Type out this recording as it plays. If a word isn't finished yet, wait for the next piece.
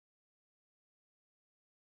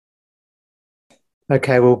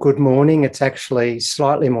Okay, well, good morning. It's actually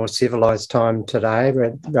slightly more civilised time today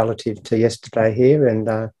relative to yesterday here,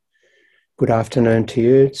 and good afternoon to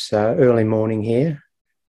you. It's early morning here.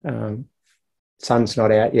 Sun's not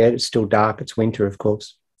out yet. It's still dark. It's winter, of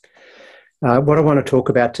course. What I want to talk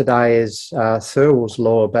about today is Thirlwall's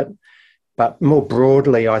law, but more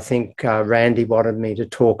broadly, I think Randy wanted me to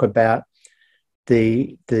talk about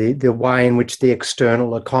the way in which the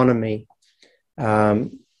external economy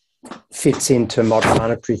fits into modern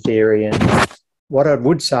monetary theory. And what I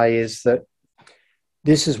would say is that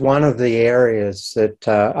this is one of the areas that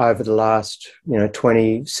over the last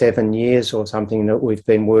 27 years or something that we've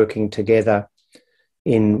been working together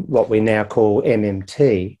in what we now call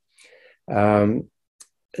MMT that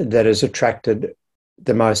has attracted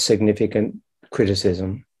the most significant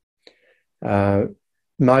criticism.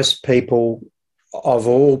 Most people of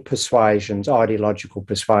all persuasions, ideological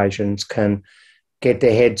persuasions, can get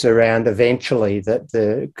their heads around eventually that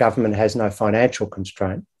the government has no financial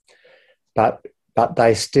constraint, but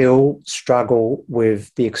they still struggle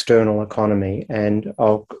with the external economy. And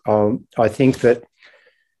I think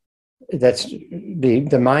that's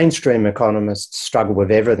the mainstream economists struggle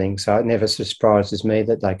with everything, so it never surprises me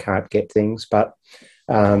that they can't get things. But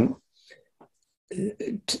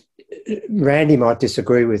Randy might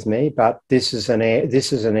disagree with me, but this is an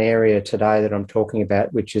area today that I'm talking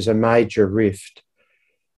about, which is a major rift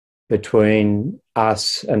between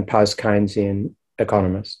us and post-Keynesian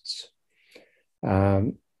economists.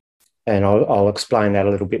 And I'll explain that a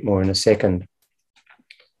little bit more in a second.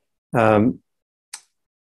 And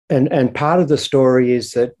part of the story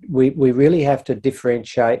is that we really have to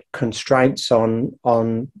differentiate constraints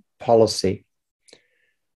on policy.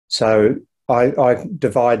 So I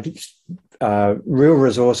divide real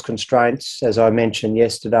resource constraints, as I mentioned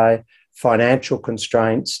yesterday, financial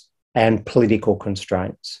constraints and political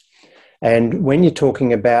constraints. And when you're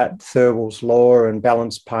talking about Thirlwall's law and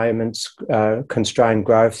balanced payments, constrained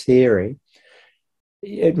growth theory,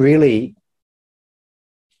 it really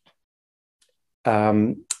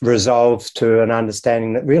resolves to an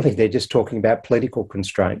understanding that really they're just talking about political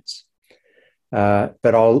constraints. But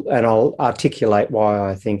I'll articulate why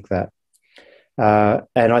I think that.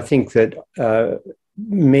 And I think that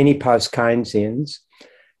many post-Keynesians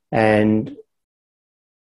and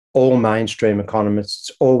all mainstream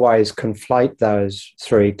economists always conflate those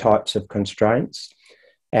three types of constraints,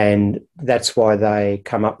 and that's why they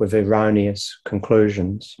come up with erroneous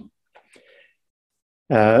conclusions.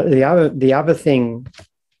 The other thing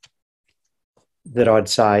that I'd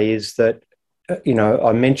say is that,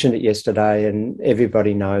 I mentioned it yesterday and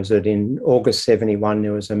everybody knows that in August 71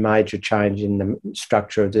 there was a major change in the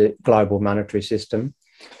structure of the global monetary system.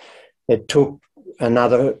 It took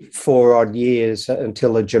another 4 odd years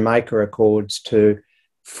until the Jamaica Accords to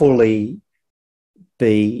fully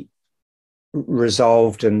be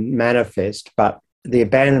resolved and manifest, but the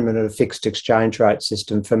abandonment of the fixed exchange rate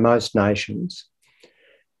system for most nations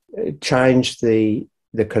changed the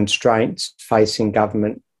constraints facing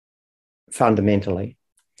government fundamentally.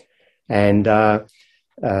 And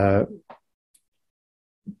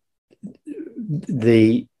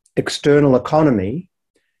the external economy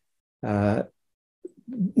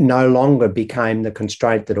no longer became the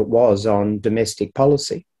constraint that it was on domestic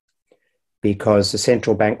policy, because the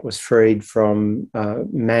central bank was freed from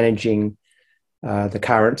managing the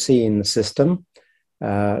currency in the system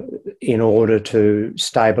in order to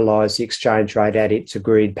stabilise the exchange rate at its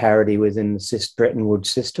agreed parity within the Bretton Woods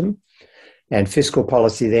system. And fiscal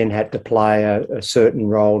policy then had to play a certain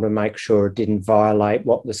role to make sure it didn't violate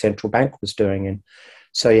what the central bank was doing. And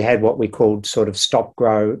so you had what we called sort of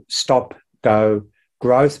stop-go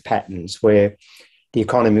growth patterns, where the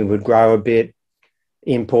economy would grow a bit,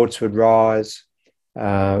 imports would rise,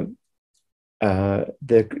 the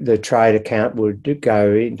trade account would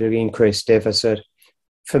go into increased deficit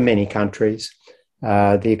for many countries.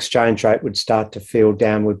 The exchange rate would start to feel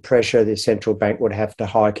downward pressure. The central bank would have to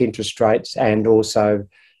hike interest rates and also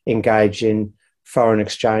engage in foreign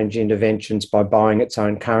exchange interventions by buying its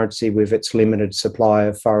own currency with its limited supply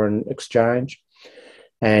of foreign exchange.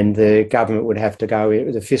 And the government would have to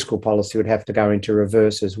the fiscal policy would have to go into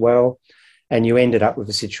reverse as well. And you ended up with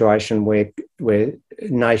a situation where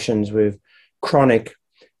nations with chronic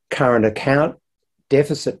current account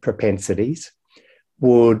deficit propensities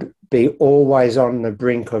would be always on the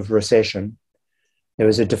brink of recession. There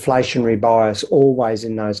was a deflationary bias always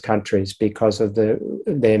in those countries because of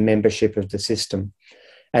their membership of the system.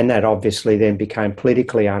 And that obviously then became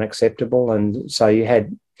politically unacceptable. And so you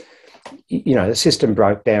had, the system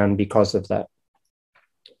broke down because of that,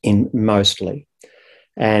 mostly.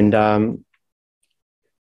 And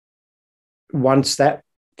once that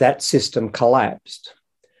system collapsed,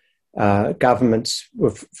 governments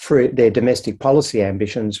were free, their domestic policy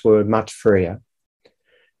ambitions were much freer.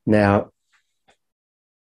 Now,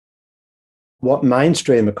 what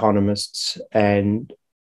mainstream economists and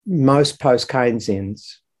most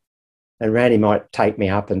post-Keynesians, and Randy might take me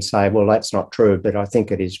up and say, well, that's not true, but I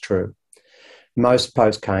think it is true. Most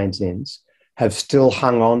post-Keynesians have still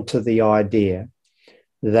hung on to the idea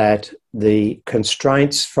that the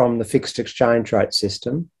constraints from the fixed exchange rate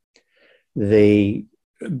system, the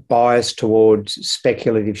bias towards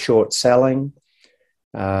speculative short selling,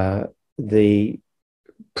 the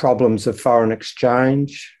problems of foreign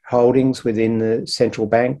exchange holdings within the central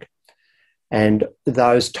bank, and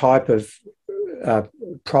those type of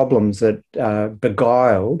problems that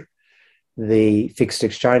beguiled the fixed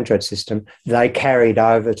exchange rate system, they carried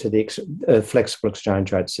over to the flexible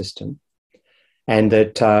exchange rate system. And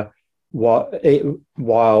that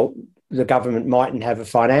while the government mightn't have a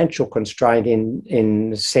financial constraint in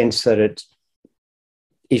the sense that it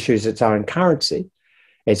issues its own currency,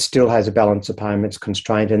 it still has a balance of payments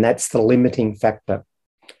constraint, and that's the limiting factor.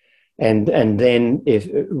 And then if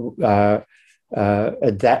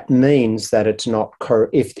that means that it's not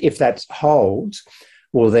if that holds,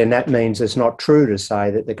 well, then that means it's not true to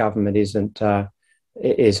say that the government isn't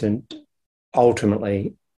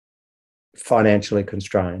ultimately financially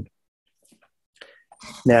constrained.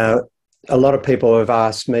 Now, a lot of people have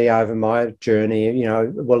asked me over my journey,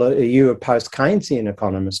 well, are you a post-Keynesian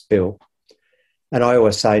economist, Bill? And I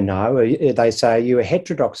always say no. They say, are you a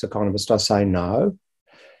heterodox economist? I say no.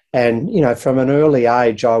 And, from an early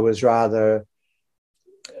age, I was rather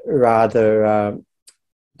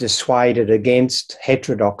dissuaded against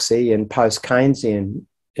heterodoxy and post-Keynesian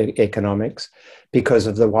economics because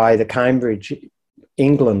of the way the Cambridge,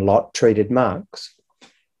 England lot treated Marx,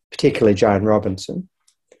 particularly Joan Robinson.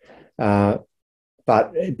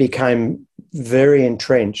 But it became very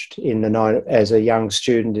entrenched as a young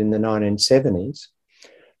student in the 1970s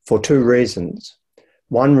for two reasons.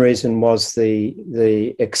 One reason was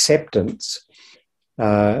the acceptance,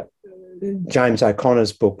 James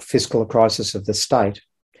O'Connor's book, Fiscal Crisis of the State.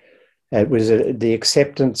 It was the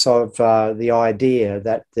acceptance of the idea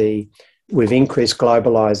that with increased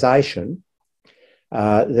globalisation,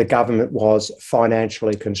 the government was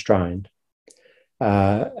financially constrained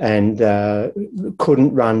and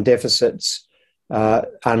couldn't run deficits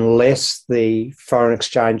unless the foreign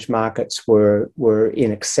exchange markets were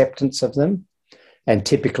in acceptance of them, and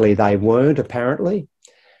typically they weren't, apparently.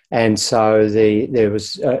 And so there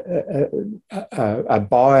was a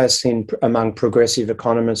bias among progressive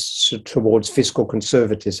economists towards fiscal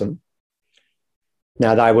conservatism.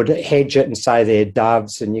 Now, they would hedge it and say they're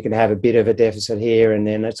doves and you can have a bit of a deficit here and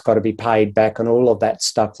then it's got to be paid back and all of that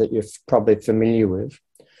stuff that you're probably familiar with.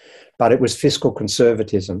 But it was fiscal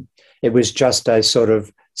conservatism. It was just a sort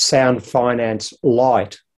of sound finance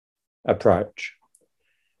light approach.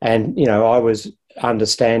 And, I was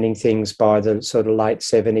understanding things by the sort of late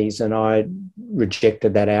 70s and I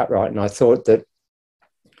rejected that outright. And I thought that,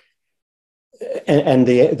 and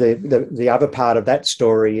the other part of that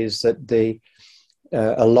story is that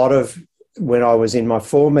a lot of, when I was in my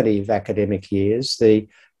formative academic years, the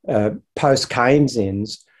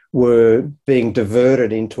post-Keynesians were being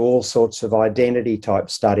diverted into all sorts of identity type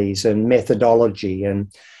studies and methodology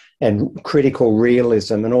and critical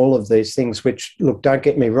realism and all of these things, which, look, don't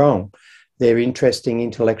get me wrong, they're interesting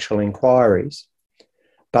intellectual inquiries.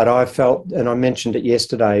 But I felt, and I mentioned it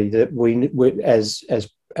yesterday, that we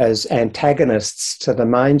as antagonists to the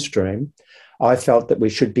mainstream, I felt that we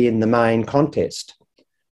should be in the main contest.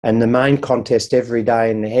 And the main contest every day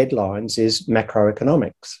in the headlines is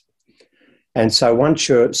macroeconomics. And so once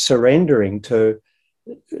you're surrendering to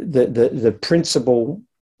the principles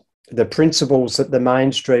that the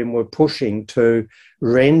mainstream were pushing to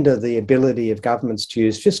render the ability of governments to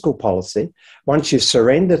use fiscal policy, once you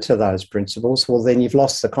surrender to those principles, well, then you've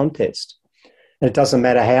lost the contest. And it doesn't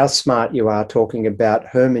matter how smart you are talking about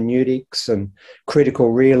hermeneutics and critical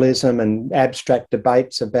realism and abstract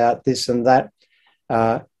debates about this and that,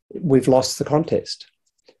 we've lost the contest.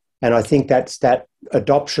 And I think that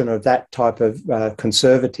adoption of that type of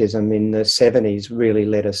conservatism in the 70s really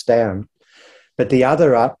let us down. But the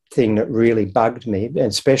other thing that really bugged me, and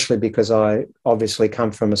especially because I obviously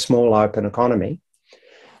come from a small open economy,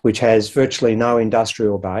 which has virtually no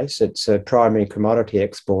industrial base, it's a primary commodity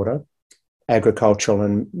exporter, agricultural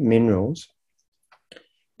and minerals.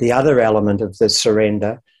 The other element of the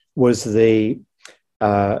surrender was the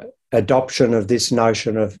adoption of this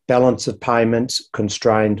notion of balance of payments,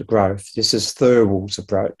 constrained growth. This is Thirlwall's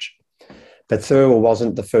approach. But Thirlwall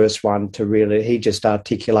wasn't the first one to really, he just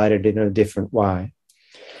articulated it in a different way.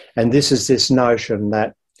 And this is this notion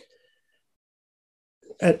that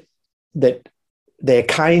that they're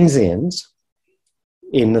Keynesians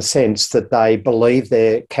in the sense that they believe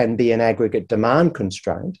there can be an aggregate demand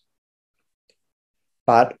constraint,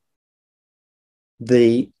 but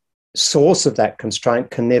the source of that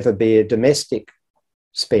constraint can never be a domestic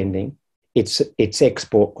spending, it's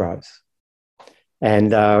export growth.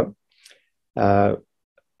 And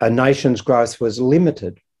a nation's growth was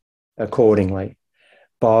limited accordingly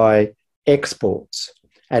by exports.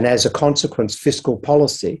 And as a consequence, fiscal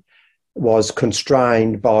policy was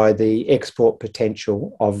constrained by the export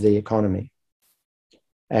potential of the economy.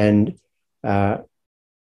 And,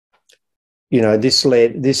 this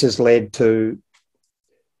has led to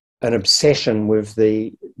an obsession with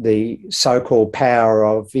the so-called power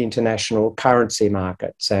of international currency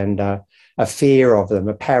markets and a fear of them,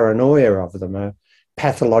 a paranoia of them, a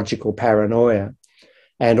pathological paranoia.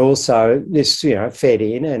 And also this, fed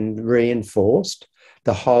in and reinforced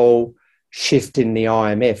the whole shift in the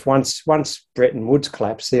IMF. Once Bretton Woods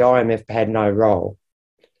collapsed, the IMF had no role.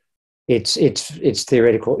 Its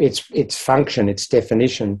theoretical, its function, its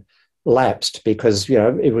definition lapsed because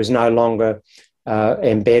it was no longer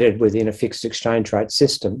embedded within a fixed exchange rate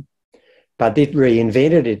system. But it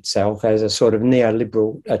reinvented itself as a sort of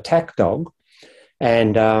neoliberal attack dog,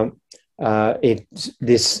 and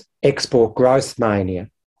this export growth mania,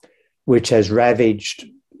 which has ravaged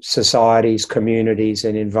societies, communities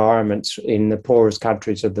and environments in the poorest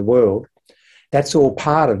countries of the world, that's all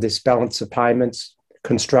part of this balance of payments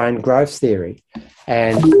constrained growth theory.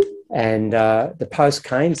 And the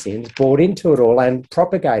post-Keynesians bought into it all and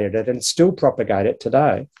propagated it and still propagate it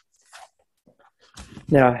today.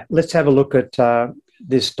 Now, let's have a look at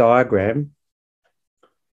this diagram.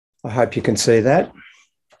 I hope you can see that.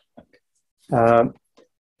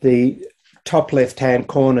 The top left-hand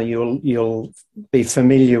corner, you'll be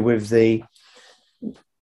familiar with the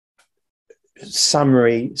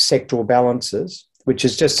summary sectoral balances, which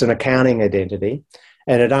is just an accounting identity,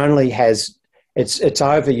 and it only has it's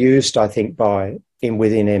overused, I think,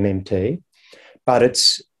 within MMT, but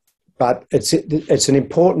it's an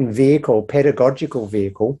important vehicle, pedagogical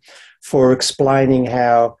vehicle, for explaining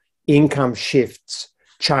how income shifts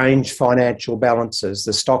change financial balances,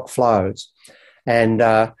 the stock flows, and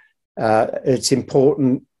it's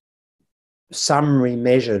important summary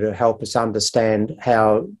measure to help us understand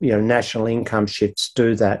how national income shifts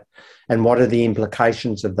do that and what are the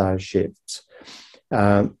implications of those shifts.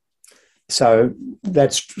 So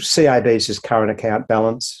that's CAB's is current account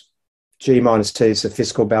balance, G minus T is the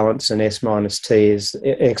fiscal balance, and S minus T is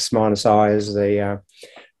X minus I is the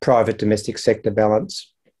private domestic sector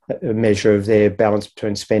balance, a measure of their balance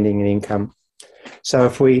between spending and income. So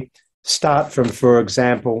if we start from, for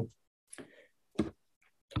example,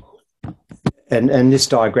 and this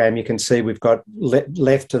diagram, you can see we've got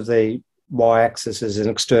left of the y-axis is an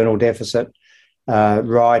external deficit,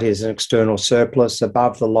 right is an external surplus,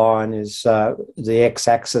 above the line is the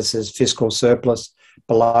x-axis is fiscal surplus,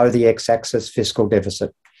 below the x-axis fiscal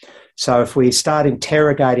deficit. So if we start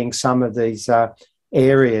interrogating some of these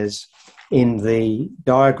areas in the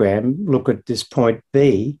diagram, look at this point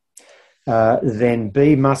B, then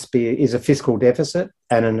B is a fiscal deficit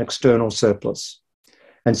and an external surplus.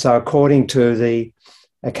 And so according to the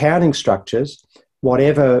accounting structures,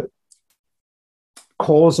 whatever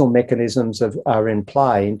causal mechanisms are in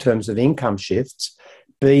play in terms of income shifts,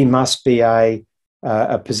 B must be a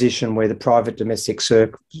position where the private domestic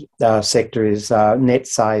sector is net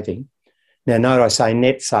saving. Now, note I say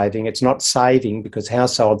net saving. It's not saving because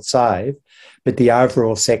households save, but the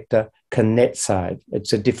overall sector can net save.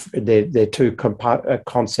 They're two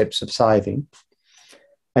concepts of saving.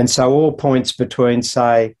 And so all points between,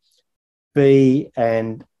 say, B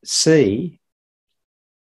and C,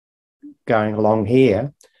 going along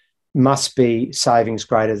here, must be savings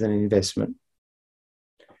greater than investment.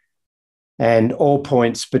 And all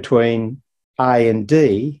points between A and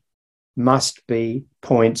D must be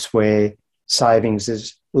points where savings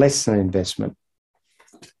is less than investment.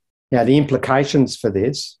 Now, the implications for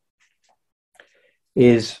this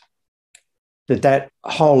is that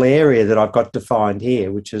whole area that I've got defined here,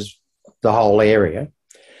 which is the whole area,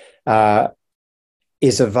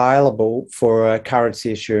 is available for a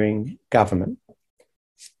currency issuing government.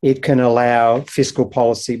 It can allow fiscal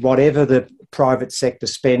policy, whatever the private sector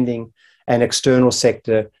spending and external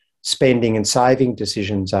sector spending and saving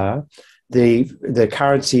decisions are, the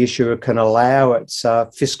currency issuer can allow its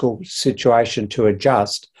fiscal situation to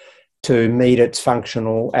adjust to meet its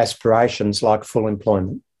functional aspirations like full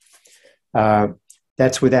employment.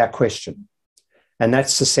 That's without question. And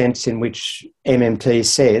that's the sense in which MMT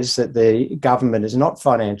says that the government is not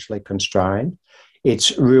financially constrained,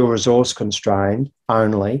 it's real resource constrained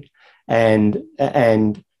only, and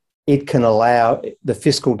it can allow, the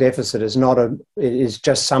fiscal deficit is not it is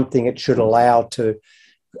just something it should allow to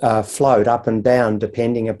float up and down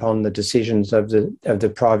depending upon the decisions of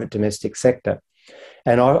the private domestic sector.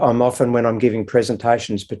 And I'm often, when I'm giving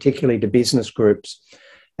presentations, particularly to business groups,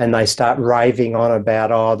 and they start raving on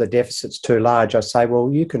about, oh, the deficit's too large, I say,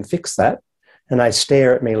 well, you can fix that. And they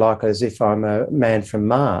stare at me like as if I'm a man from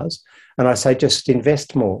Mars. And I say, just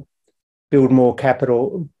invest more, build more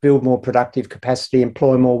capital, build more productive capacity,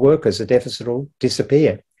 employ more workers. The deficit will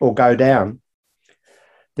disappear or go down.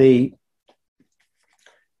 The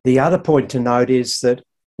other point to note is that,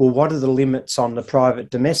 well, what are the limits on the private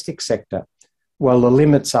domestic sector? Well, the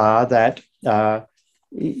limits are that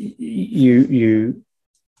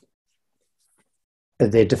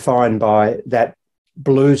they're defined by that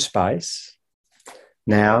blue space.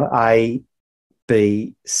 Now, A,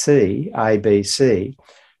 B, C.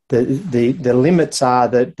 The limits are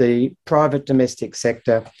that the private domestic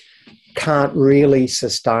sector can't really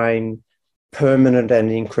sustain permanent and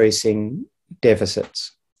increasing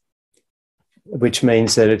deficits, which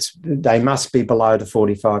means that they must be below the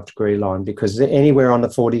 45-degree line, because anywhere on the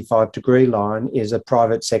 45-degree line is a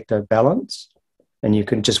private sector balance, and you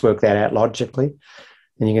can just work that out logically.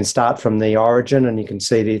 And you can start from the origin, and you can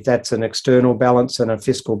see that if that's an external balance and a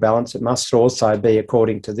fiscal balance, it must also be,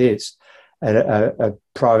 according to this, a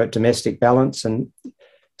private domestic balance, and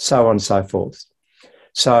so on and so forth.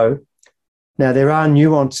 So now there are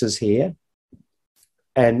nuances here,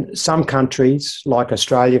 and some countries, like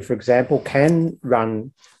Australia, for example, can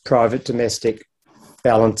run private domestic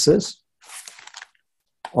balances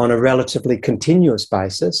on a relatively continuous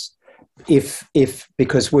basis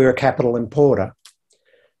because we're a capital importer.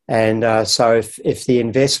 And so if the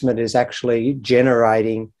investment is actually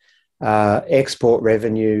generating export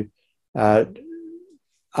revenue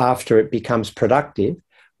after it becomes productive,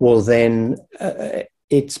 well, then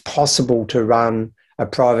it's possible to run a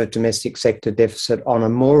private domestic sector deficit on a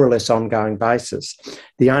more or less ongoing basis.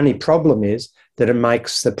 The only problem is that it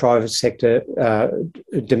makes the private sector,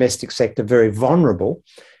 domestic sector, very vulnerable,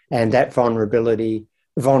 and that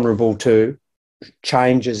vulnerable to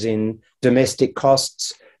changes in domestic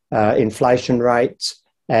costs, inflation rates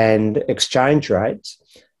and exchange rates,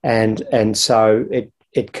 and so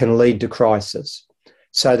it can lead to crisis.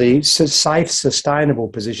 So the safe, sustainable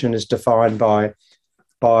position is defined by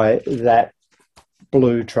that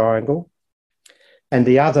blue triangle. And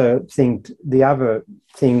the other thing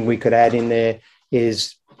we could add in there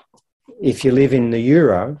is, if you live in the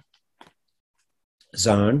Euro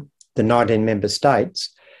zone, the 19 member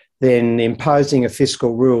states, then imposing a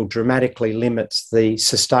fiscal rule dramatically limits the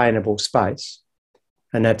sustainable space.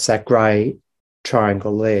 And that's that grey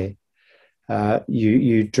triangle there.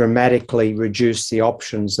 You dramatically reduce the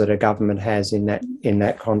options that a government has in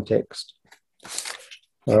that context.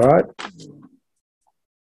 All right.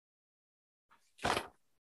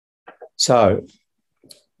 So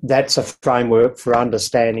that's a framework for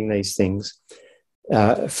understanding these things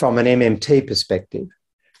from an MMT perspective.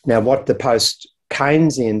 Now, what the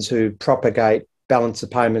post-Keynesians who propagate balance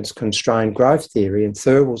of payments constrained growth theory and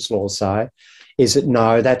Thirlwall's law say is that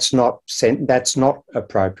no, that's not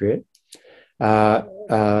appropriate.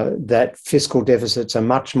 That fiscal deficits are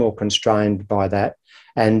much more constrained by that,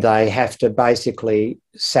 and they have to basically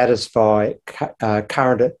satisfy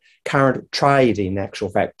current trade, in actual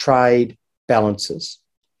fact, trade balances.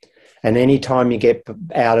 And any time you get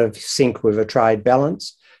out of sync with a trade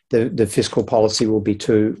balance, the fiscal policy will be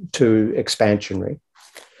too expansionary.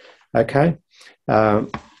 Okay?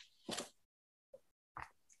 And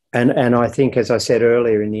I think, as I said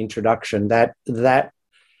earlier in the introduction, that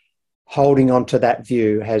holding on to that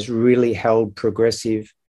view has really held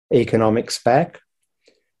progressive economics back,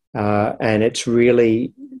 and it's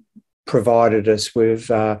really provided us with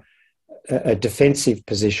a defensive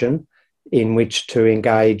position in which to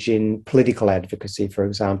engage in political advocacy, for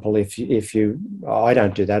example. I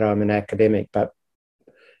don't do that, I'm an academic, but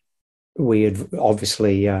we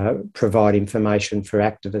obviously provide information for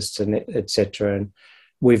activists and etc. And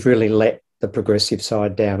we've really let the progressive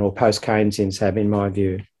side down, or post-Keynesians have, in my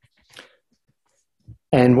view.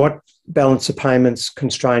 And what balance of payments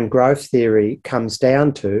constrained growth theory comes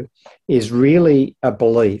down to is really a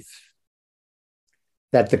belief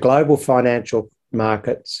that the global financial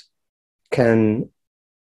markets can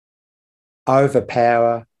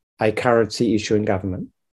overpower a currency issuing government.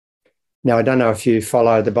 Now, I don't know if you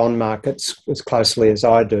follow the bond markets as closely as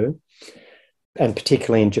I do, and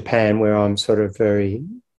particularly in Japan, where I'm sort of very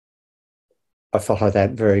I follow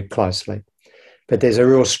that very closely. But there's a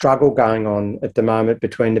real struggle going on at the moment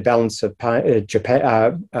between the balance of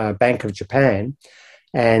Bank of Japan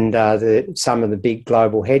and some of the big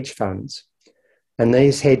global hedge funds. And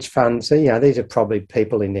these hedge funds, these are probably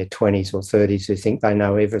people in their 20s or 30s who think they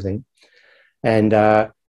know everything. And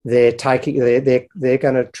they're going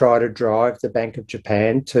to try to drive the Bank of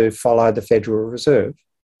Japan to follow the Federal Reserve.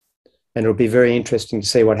 And it'll be very interesting to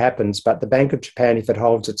see what happens. But the Bank of Japan, if it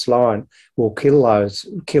holds its line, will kill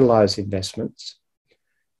those investments.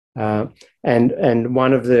 And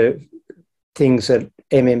one of the things that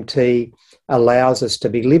MMT allows us to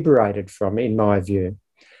be liberated from, in my view,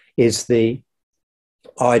 is the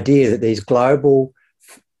idea that these global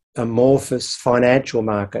amorphous financial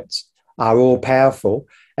markets are all powerful,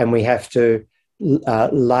 and we have to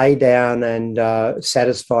lay down and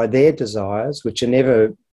satisfy their desires, which are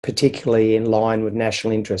never particularly in line with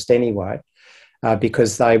national interest anyway,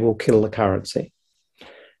 because they will kill the currency.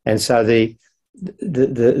 And so the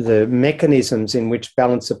mechanisms in which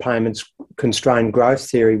balance of payments constrained growth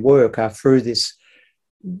theory work are through this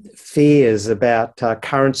fears about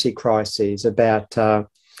currency crises, about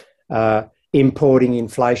importing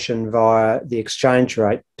inflation via the exchange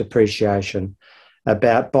rate depreciation,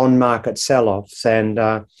 about bond market sell-offs, and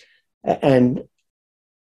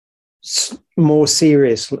more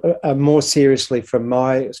seriously from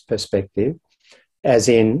my perspective, as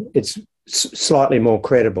in it's slightly more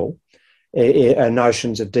credible,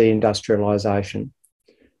 notions of deindustrialisation.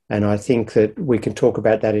 And I think that we can talk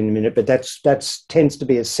about that in a minute, but that tends to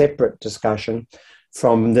be a separate discussion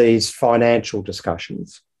from these financial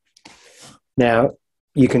discussions. Now,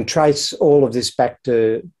 you can trace all of this back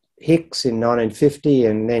to Hicks in 1950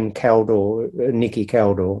 and then Nicky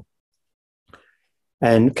Kaldor.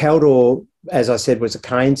 And Kaldor, as I said, was a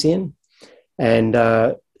Keynesian,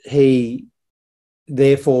 and he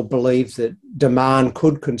therefore believed that demand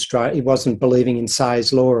could constrain. He wasn't believing in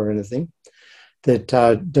Say's law or anything, that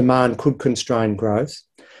demand could constrain growth.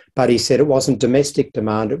 But he said it wasn't domestic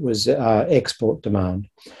demand, it was export demand.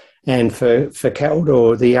 And for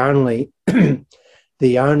Kaldor,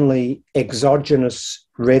 the only exogenous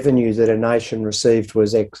revenue that a nation received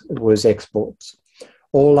was exports.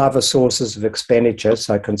 All other sources of expenditure,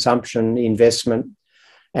 so consumption, investment,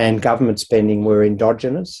 and government spending, were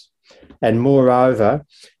endogenous. And moreover,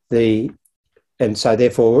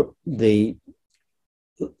 therefore the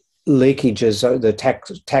leakages, the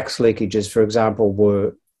tax leakages, for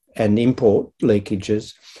example, and import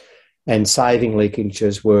leakages and saving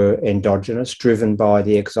leakages were endogenous, driven by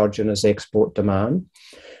the exogenous export demand.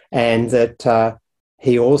 And that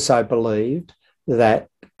he also believed that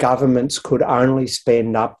governments could only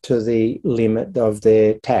spend up to the limit of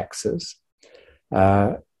their taxes.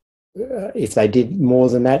 If they did more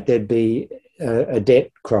than that, there'd be a debt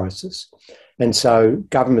crisis. And so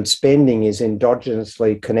government spending is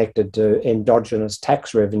endogenously connected to endogenous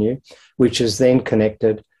tax revenue, which is then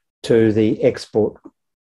connected to the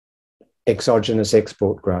exogenous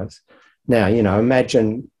export growth. Now,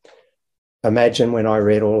 imagine when I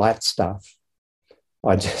read all that stuff,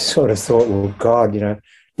 I just sort of thought, well, God,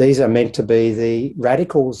 these are meant to be the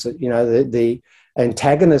radicals, the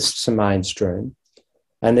antagonists to mainstream,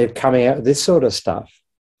 and they're coming out with this sort of stuff.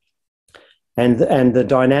 And the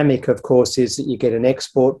dynamic, of course, is that you get an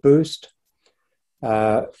export boost.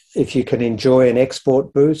 If you can enjoy an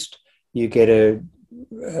export boost, you get a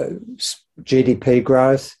GDP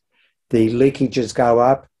growth. The leakages go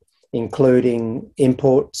up, including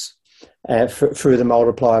imports, through the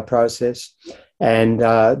multiplier process. And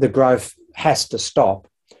the growth has to stop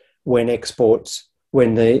when the leakages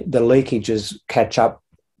catch up,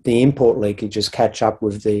 the import leakages catch up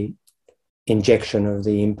with the injection of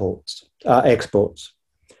the exports.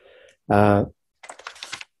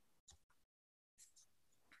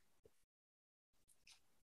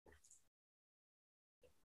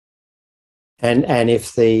 And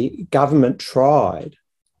if the government tried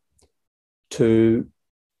to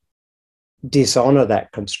dishonour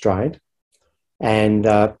that constraint and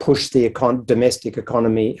push the domestic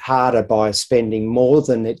economy harder by spending more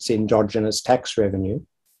than its endogenous tax revenue,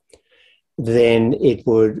 then it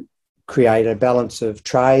would create a balance of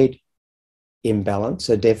trade imbalance,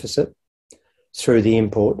 a deficit, through the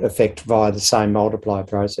import effect via the same multiplier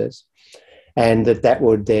process. And that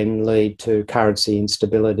would then lead to currency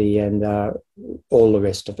instability and all the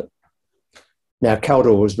rest of it. Now,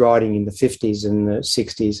 Kaldor was writing in the 50s and the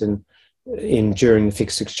 60s and during the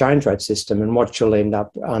fixed exchange rate system. And what you'll end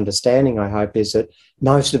up understanding, I hope, is that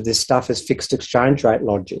most of this stuff is fixed exchange rate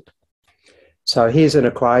logic. So here's an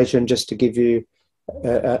equation just to give you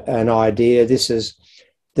an idea.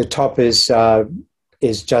 The top is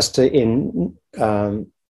is just in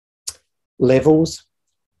levels.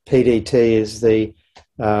 PDT is the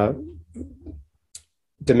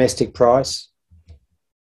domestic price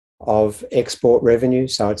of export revenue,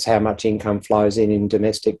 so it's how much income flows in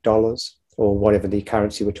domestic dollars or whatever the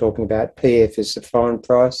currency we're talking about. PF is the foreign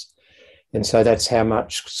price, and so that's how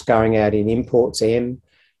much is going out in imports, M,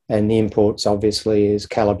 and the imports obviously is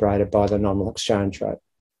calibrated by the nominal exchange rate.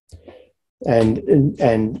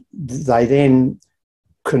 And they then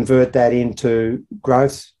convert that into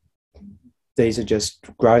growth. These are just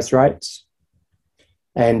growth rates.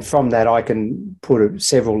 And from that, I can put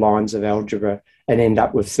several lines of algebra and end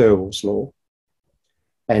up with Thirlwall's law.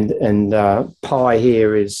 And pi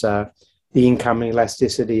here is the income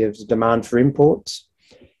elasticity of the demand for imports.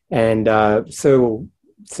 And Thirlwall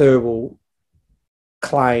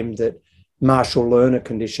claimed that Marshall-Lerner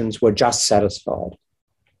conditions were just satisfied.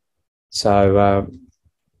 So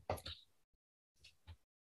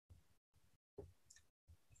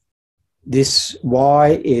this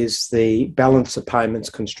Y is the balance of payments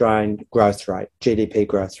constrained growth rate, GDP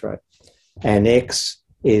growth rate, and X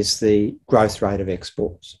is the growth rate of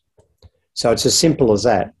exports. So it's as simple as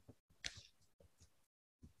that.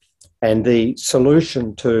 And the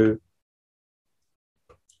solution to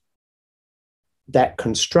that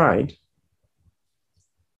constraint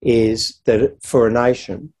is that for a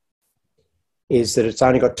nation is that it's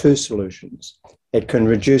only got two solutions. It can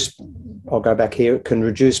reduce, I'll go back here, it can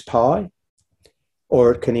reduce pi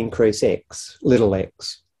or it can increase X, little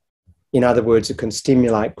x. In other words, it can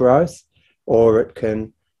stimulate growth or it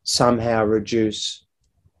can somehow reduce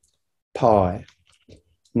pi.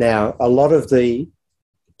 Now, a lot of the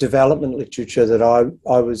development literature that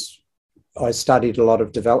I studied a lot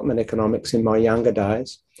of development economics in my younger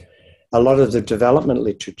days. A lot of the development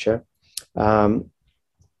literature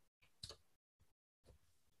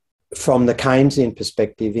from the Keynesian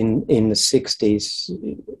perspective in the 60s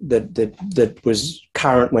that was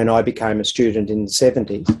current when I became a student in the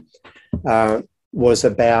 70s was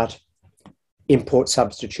about import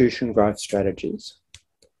substitution growth strategies.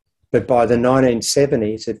 But by the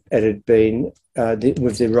 1970s, it had been,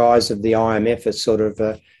 with the rise of the IMF as sort of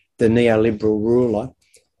the neoliberal ruler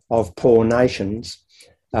of poor nations,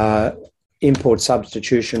 import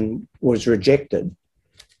substitution was rejected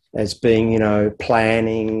as being,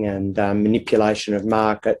 planning and manipulation of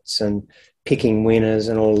markets and picking winners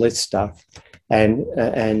and all this stuff. And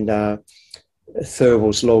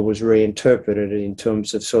Thirlwall's law was reinterpreted in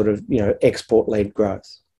terms of sort of, export-led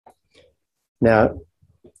growth. Now,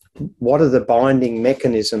 what are the binding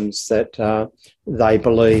mechanisms that they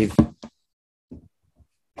believe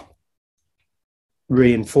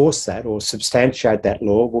reinforce that or substantiate that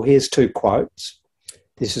law? Well, here's two quotes.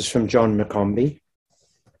 This is from John McCombie.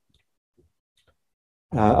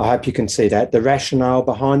 I hope you can see that. The rationale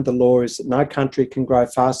behind the law is that no country can grow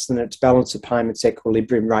faster than its balance of payments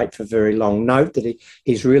equilibrium rate for very long. Note that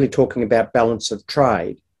he's really talking about balance of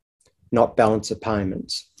trade, not balance of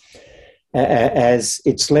payments. As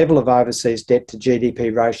its level of overseas debt to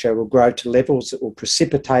GDP ratio will grow to levels that will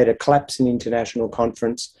precipitate a collapse in international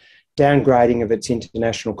confidence, downgrading of its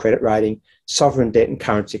international credit rating, sovereign debt and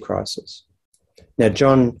currency crisis. Now,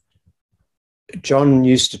 John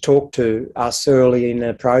used to talk to us early in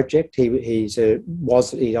the project. I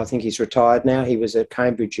think he's retired now. He was at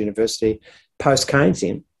Cambridge University,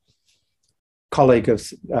 post-Keynesian,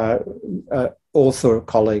 author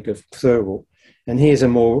colleague of Thirlwall. And here's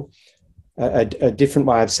a different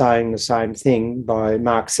way of saying the same thing by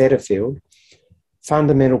Mark Setterfield.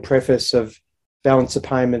 Fundamental preface of balance of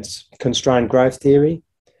payments constrained growth theory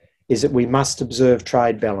is that we must observe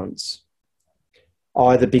trade balance,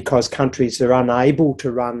 either because countries are unable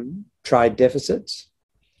to run trade deficits,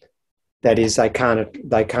 that is, they can't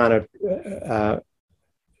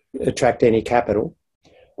attract any capital,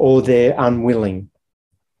 or they're unwilling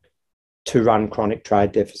to run chronic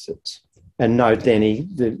trade deficits. And note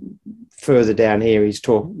then, further down here,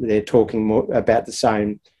 they're talking more about the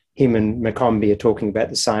same, him and McCombie are talking about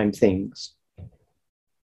the same things.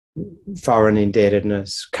 Foreign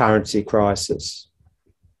indebtedness, currency crisis.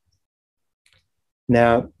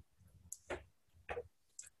 Now,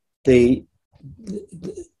 when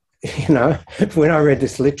I read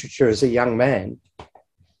this literature as a young man,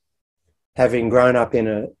 having grown up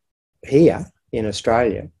here in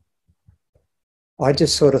Australia, I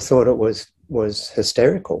just sort of thought it was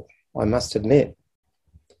hysterical, I must admit.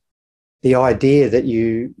 The idea that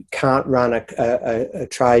you can't run a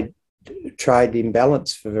trade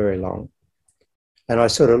imbalance for very long. And I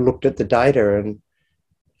sort of looked at the data and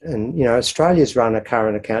Australia's run a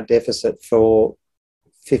current account deficit for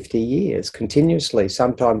 50 years continuously,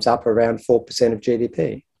 sometimes up around 4% of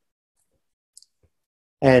GDP.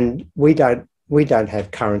 And we don't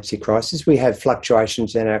have currency crisis. We have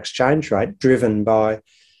fluctuations in our exchange rate driven by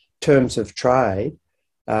terms of trade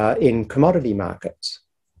in commodity markets.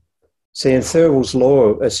 See, and Thirlwall's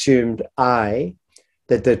law assumed, A,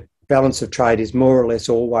 that the balance of trade is more or less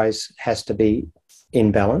always has to be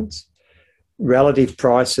in balance. Relative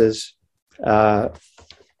prices are,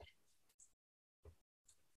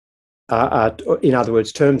 in other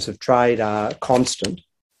words, terms of trade are constant,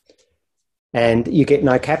 and you get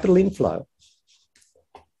no capital inflow.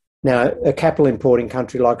 Now, a capital importing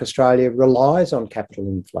country like Australia relies on capital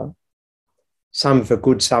inflow. Some of it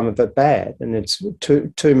good, some of it bad, and it's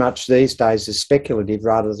too much these days is speculative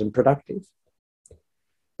rather than productive.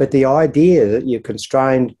 But the idea that you're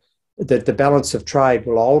constrained, that the balance of trade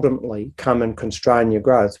will ultimately come and constrain your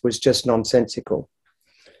growth was just nonsensical.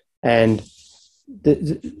 And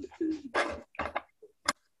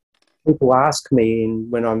people ask me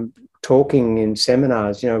when I'm talking in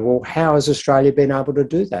seminars, well, how has Australia been able to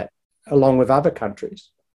do that along with other countries?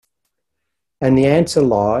 And the answer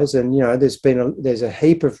lies, and there's a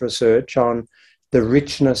heap of research on the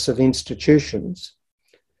richness of institutions.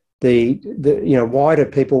 Why do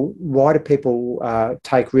people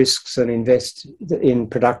take risks and invest in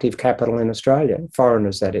productive capital in Australia?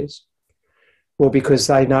 Foreigners, that is. Well, because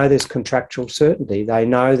they know there's contractual certainty. They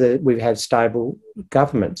know that we have stable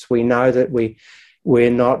governments. We know that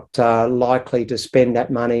we're not likely to spend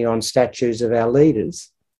that money on statues of our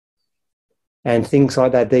leaders and things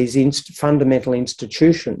like that. These fundamental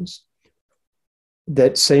institutions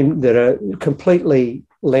that are completely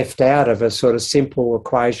left out of a sort of simple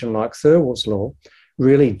equation like Thirlwall's law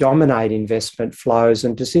really dominate investment flows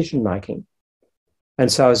and decision making.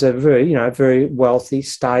 And so as a very wealthy,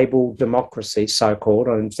 stable democracy, so-called,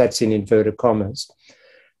 and that's in inverted commas,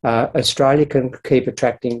 Australia can keep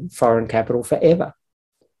attracting foreign capital forever.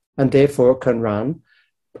 And therefore it can run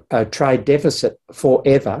a trade deficit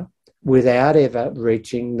forever without ever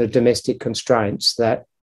reaching the domestic constraints that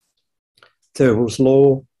Thirlwall's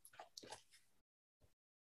law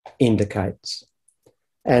indicates.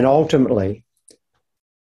 And ultimately,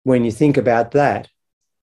 when you think about that,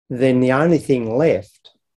 then the only thing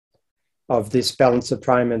left of this balance of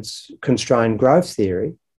payments constrained growth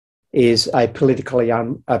theory is a political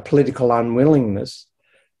unwillingness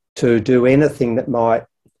to do anything that might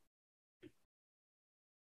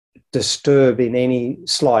disturb in any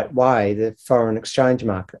slight way the foreign exchange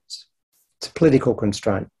markets. It's a political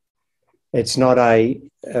constraint. It's not a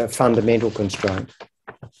fundamental constraint.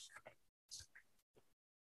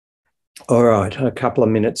 All right, a couple of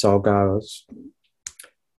minutes I'll go.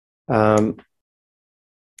 I've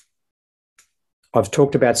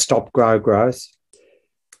talked about stop, grow, growth.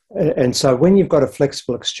 And so when you've got a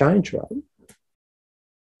flexible exchange rate,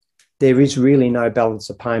 there is really no balance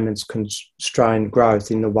of payments constrained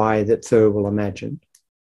growth in the way that Thirlwall imagined.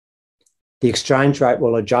 The exchange rate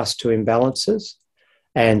will adjust to imbalances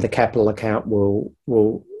and the capital account will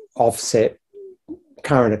offset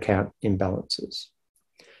current account imbalances.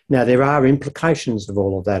 Now, there are implications of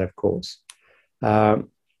all of that, of course.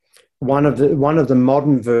 One of the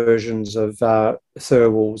modern versions of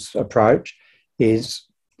Thirlwall's approach is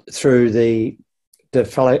through the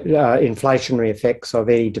inflationary effects of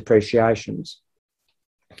any depreciations.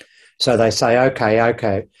 So they say,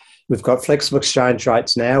 okay, we've got flexible exchange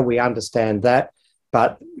rates now, we understand that,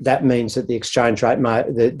 but that means that the exchange rate,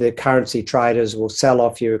 the currency traders will sell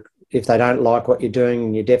off you if they don't like what you're doing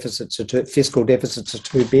and your fiscal deficits are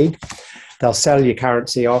too big. They'll sell your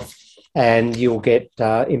currency off and you'll get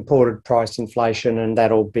imported price inflation, and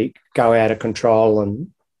that'll go out of control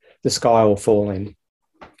and the sky will fall in.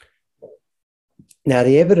 Now,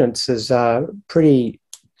 the evidence is pretty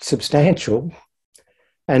substantial,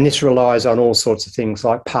 and this relies on all sorts of things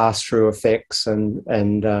like pass-through effects and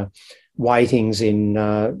weightings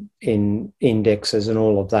in indexes and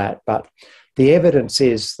all of that. But the evidence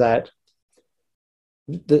is that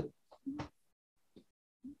the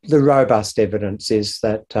robust evidence is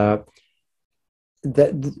that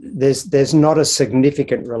there's not a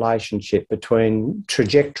significant relationship between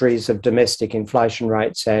trajectories of domestic inflation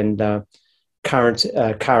rates and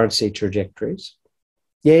currency trajectories.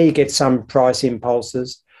 Yeah, you get some price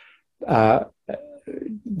impulses.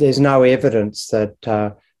 There's no evidence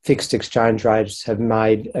that fixed exchange rates have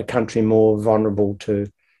made a country more vulnerable to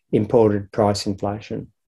imported price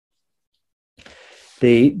inflation.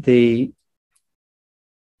 The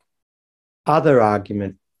other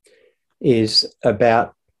argument is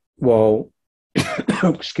about, well,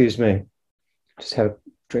 excuse me, just have a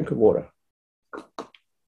drink of water.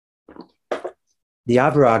 The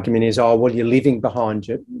other argument is, oh, well, you're living beyond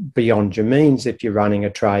your means if you're running a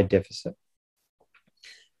trade deficit.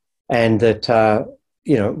 And that,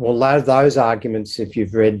 well, those arguments, if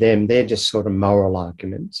you've read them, they're just sort of moral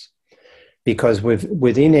arguments. Because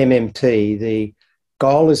within MMT, the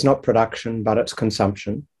goal is not production, but it's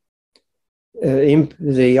consumption. The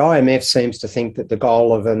IMF seems to think that the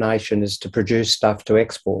goal of a nation is to produce stuff to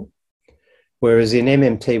export. Whereas in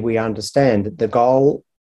MMT, we understand that the goal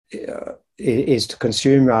is to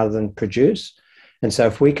consume rather than produce. And so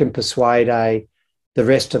if we can persuade the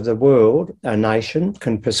rest of the world, a nation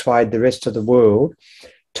can persuade the rest of the world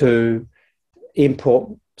to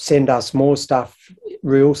send us more stuff,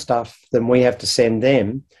 real stuff, than we have to send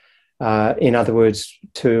them. In other words,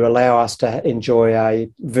 to allow us to enjoy a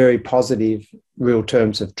very positive real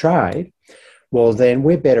terms of trade, well, then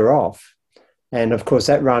we're better off. And of course,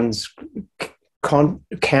 that runs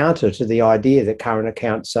counter to the idea that current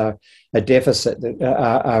accounts are a deficit,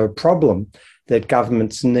 are a problem that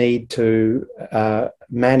governments need to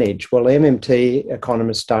manage. Well, MMT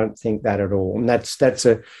economists don't think that at all. And that's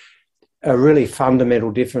a really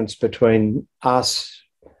fundamental difference between us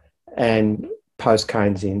and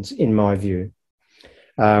post-Keynesians, in my view.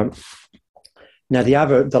 Now,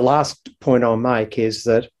 the last point I'll make is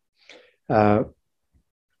that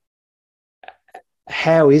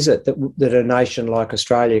how is it that a nation like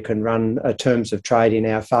Australia can run terms of trade in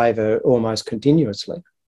our favour almost continuously?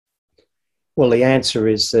 Well, the answer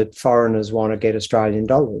is that foreigners want to get Australian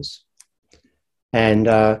dollars. And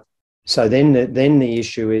so then the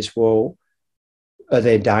issue is, well, are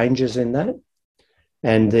there dangers in that?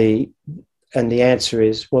 And the answer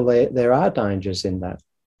is, well, there are dangers in that.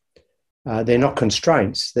 They're not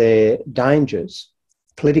constraints, they're dangers,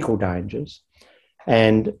 political dangers.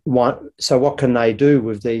 And so what can they do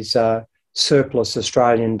with these surplus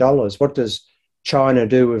Australian dollars? What does China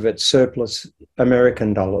do with its surplus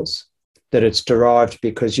American dollars that it's derived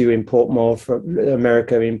because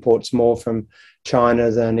America imports more from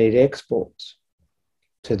China than it exports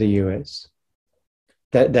to the US,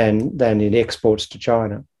 than it exports to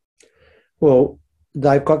China? Well,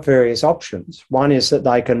 they've got various options. One is that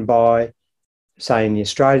they can buy, say in the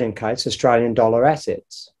Australian case, Australian dollar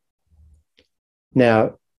assets.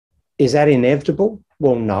 Now, is that inevitable?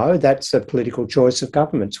 Well, no, that's a political choice of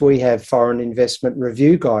governments. We have foreign investment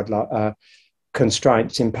review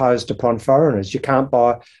constraints imposed upon foreigners.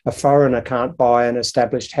 A foreigner can't buy an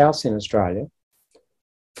established house in Australia,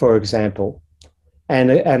 for example.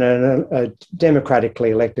 And a democratically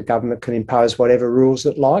elected government can impose whatever rules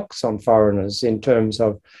it likes on foreigners in terms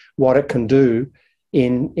of what it can do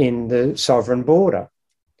in the sovereign border.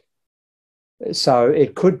 So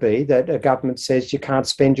it could be that a government says you can't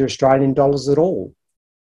spend your Australian dollars at all.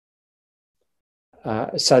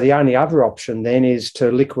 So the only other option then is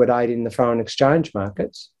to liquidate in the foreign exchange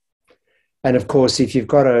markets. And of course, if you've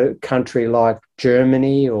got a country like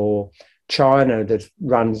Germany or China that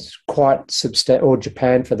runs or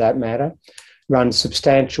Japan for that matter, runs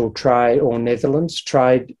substantial trade, or Netherlands,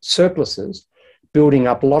 trade surpluses, building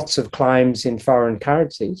up lots of claims in foreign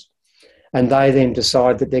currencies, and they then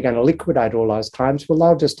decide that they're going to liquidate all those claims, well,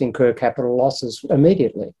 they'll just incur capital losses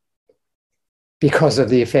immediately because of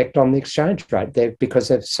the effect on the exchange rate, because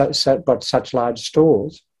they've got such large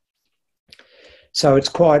stores. So it's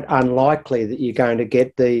quite unlikely that you're going to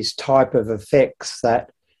get these type of effects that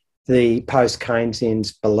the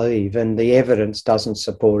post-Keynesians believe, and the evidence doesn't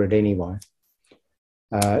support it anyway.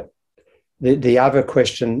 The other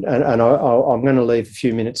question, and I'm going to leave a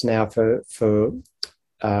few minutes now for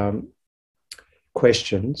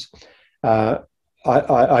questions.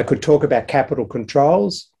 I could talk about capital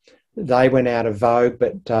controls. They went out of vogue,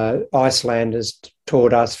 but Iceland has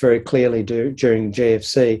taught us very clearly during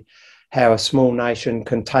GFC how a small nation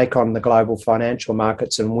can take on the global financial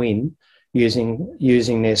markets and win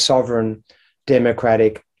using their sovereign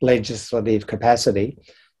democratic legislative capacity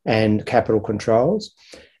and capital controls.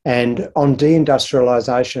 And on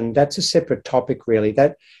deindustrialisation, that's a separate topic really.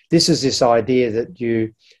 This is this idea that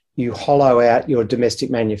you hollow out your domestic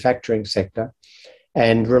manufacturing sector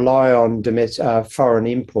and rely on foreign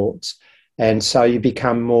imports. And so you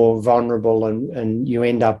become more vulnerable and you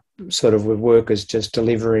end up sort of with workers just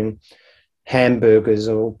delivering hamburgers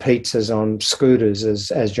or pizzas on scooters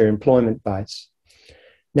as your employment base.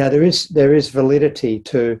 Now, there is validity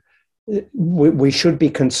to, we should be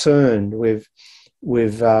concerned with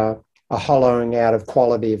a hollowing out of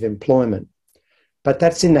quality of employment. But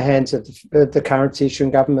that's in the hands of the currency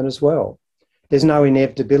issuing government as well. There's no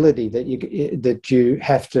inevitability that you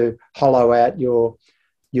have to hollow out your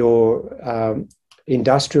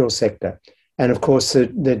industrial sector. And of course,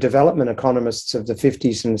 the development economists of the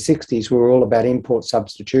 50s and the 60s were all about import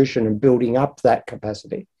substitution and building up that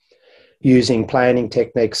capacity using planning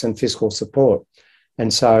techniques and fiscal support.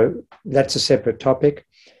 And so that's a separate topic.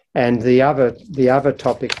 And the other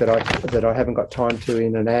topic that I haven't got time to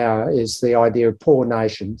in an hour is the idea of poor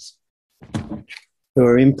nations who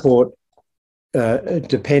are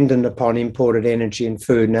dependent upon imported energy and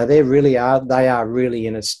food. Now they are really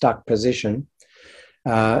in a stuck position.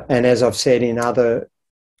 And as I've said in other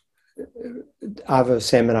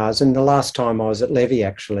seminars, and the last time I was at Levy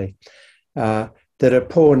actually, that a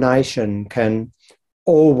poor nation can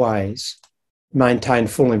always maintain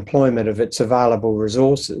full employment of its available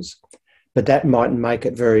resources, but that mightn't make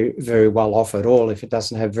it very, very well off at all if it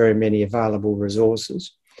doesn't have very many available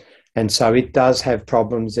resources. And so it does have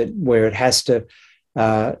problems where it has to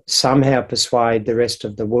somehow persuade the rest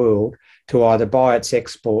of the world to either buy its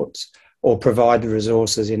exports or provide the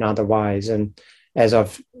resources in other ways. And as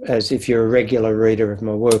if you're a regular reader of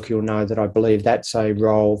my work, you'll know that I believe that's a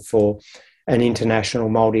role for an international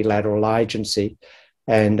multilateral agency.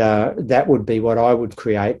 And that would be what I would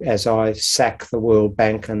create as I sack the World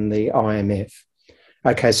Bank and the IMF.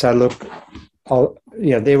 Okay, so look,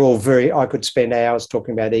 they're all I could spend hours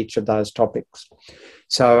talking about each of those topics.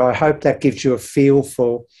 So I hope that gives you a feel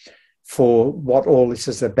for what all this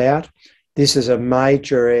is about. This is a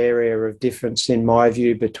major area of difference, in my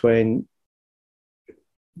view, between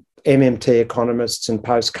MMT economists and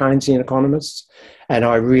post-Keynesian economists. And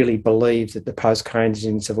I really believe that the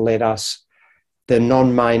post-Keynesians have let us, the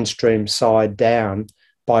non-mainstream side, down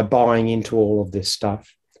by buying into all of this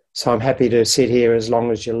stuff. So I'm happy to sit here as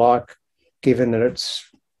long as you like, given that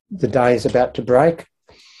the day is about to break,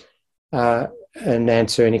 and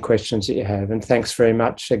answer any questions that you have. And thanks very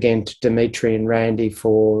much again to Dimitri and Randy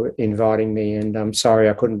for inviting me. And I'm sorry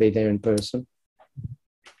I couldn't be there in person.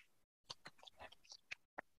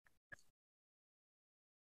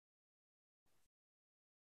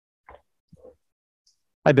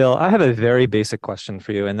 Hi, Bill. I have a very basic question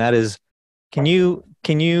for you, and that is, can you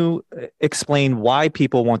explain why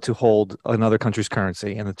people want to hold another country's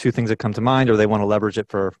currency? And the two things that come to mind are they want to leverage it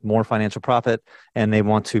for more financial profit, and they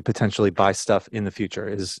want to potentially buy stuff in the future.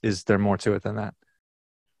 Is there more to it than that?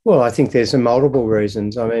 Well, I think there's multiple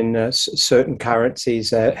reasons. I mean, certain currencies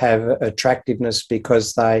have attractiveness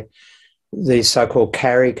because these so-called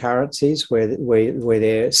carry currencies, where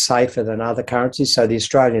they're safer than other currencies. So the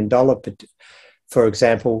Australian dollar, for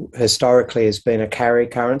example, historically has been a carry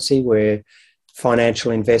currency where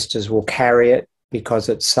financial investors will carry it because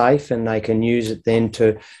it's safe and they can use it then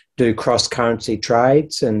to do cross-currency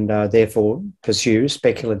trades and therefore pursue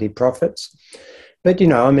speculative profits. But,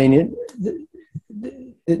 I mean,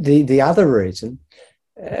 the other reason,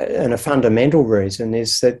 and a fundamental reason,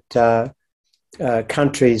 is that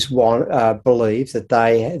countries believe that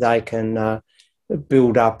they can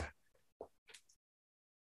build up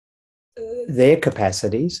their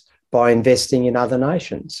capacities by investing in other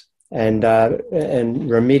nations and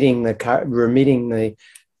remitting the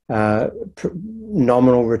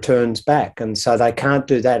nominal returns back. And so they can't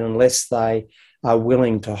do that unless they are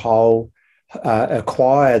willing to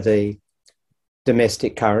acquire the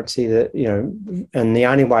domestic currency and the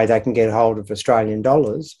only way they can get hold of Australian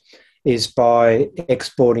dollars is by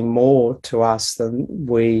exporting more to us than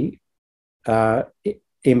we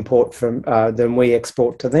export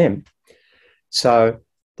to them. So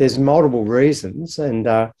there's multiple reasons, and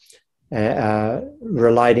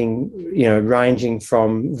ranging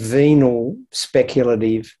from venal,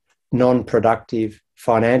 speculative, non-productive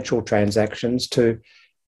financial transactions to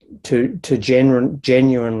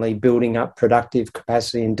genuinely building up productive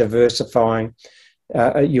capacity and diversifying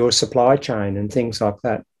your supply chain and things like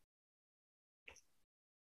that.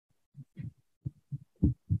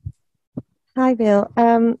 Hi, Bill.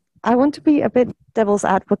 I want to be a bit devil's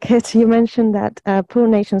advocate. You mentioned that poor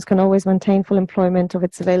nations can always maintain full employment of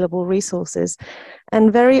its available resources.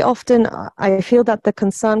 And very often I feel that the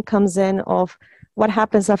concern comes in of what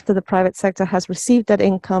happens after the private sector has received that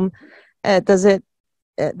income. Does it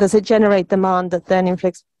generate demand that then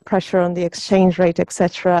inflicts pressure on the exchange rate,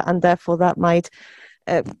 etc., and therefore that might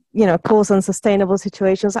cause unsustainable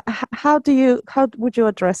situations? How would you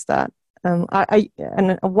address that? And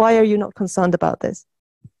why are you not concerned about this?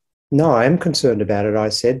 No, I am concerned about it. I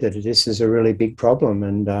said that this is a really big problem,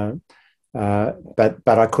 and but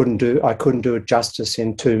I couldn't do it justice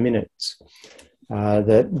in 2 minutes.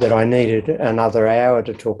 That I needed another hour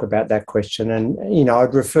to talk about that question. And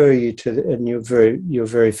I'd refer you to, and you're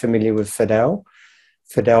very familiar with Fidel.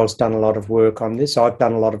 Fidel's done a lot of work on this. I've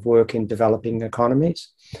done a lot of work in developing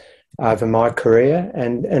economies over my career,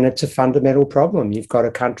 and it's a fundamental problem. You've got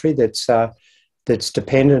a country that's that's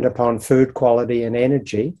dependent upon food quality and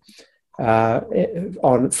energy for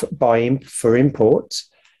imports.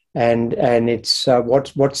 And it's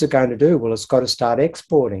what's it going to do? Well, it's got to start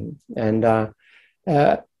exporting. And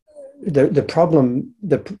the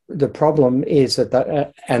problem is that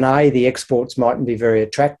the exports mightn't be very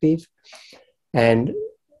attractive, and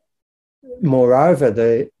moreover,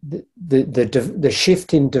 the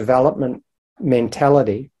shift in development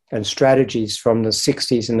mentality and strategies from the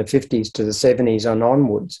 60s and the 50s to the 70s and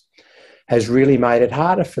onwards has really made it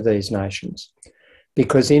harder for these nations.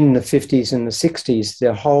 Because in the 50s and the 60s,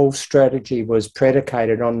 the whole strategy was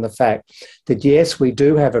predicated on the fact that, yes, we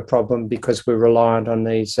do have a problem because we're reliant on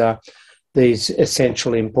these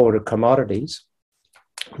essential imported commodities,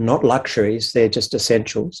 not luxuries, they're just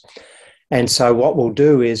essentials. And so what we'll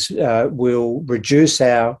do is we'll reduce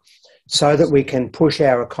so that we can push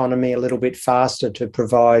our economy a little bit faster to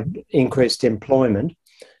provide increased employment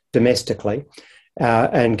domestically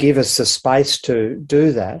and give us the space to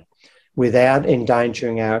do that without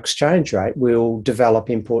endangering our exchange rate. We'll develop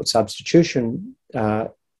import substitution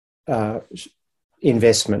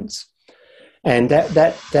investments. And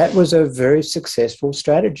that was a very successful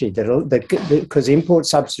strategy because import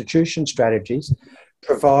substitution strategies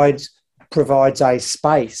provides a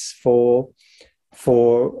space for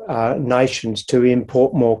nations to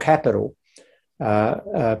import more capital,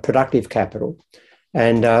 productive capital.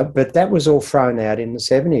 And but that was all thrown out in the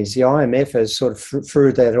 70s. The IMF has sort of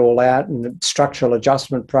threw that all out, and the structural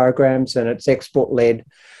adjustment programs and its export-led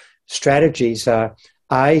strategies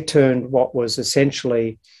turned what was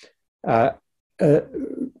essentially not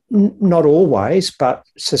always, but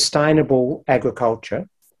sustainable agriculture,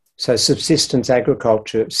 so subsistence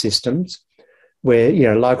agriculture systems,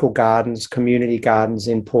 where local gardens, community gardens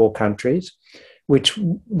in poor countries, which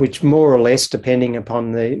more or less, depending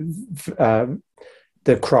upon the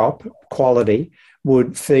crop quality,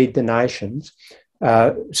 would feed the nations.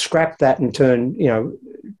 Scrap that and turn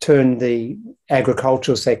the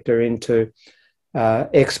agricultural sector into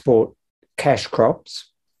export cash crops,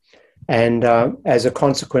 and as a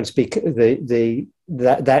consequence,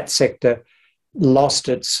 that sector lost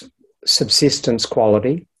its subsistence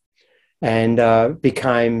quality and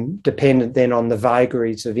became dependent then on the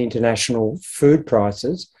vagaries of international food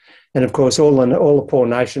prices. And of course, all the poor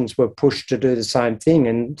nations were pushed to do the same thing.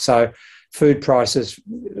 And so food prices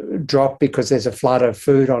drop because there's a flood of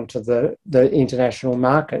food onto the international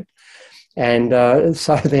market. And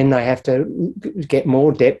so then they have to get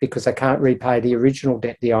more debt because they can't repay the original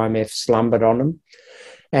debt the IMF slumbered on them.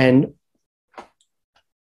 And,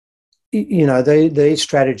 these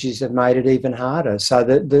strategies have made it even harder.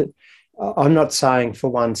 So I'm not saying for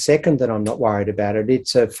 1 second that I'm not worried about it.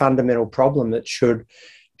 It's a fundamental problem that should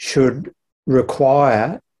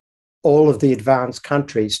require all of the advanced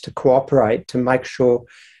countries to cooperate to make sure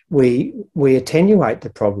we attenuate the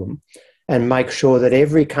problem and make sure that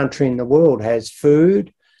every country in the world has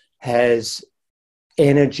food, has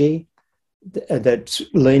energy that's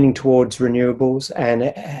leaning towards renewables, and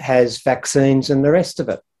has vaccines and the rest of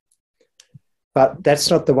it. But that's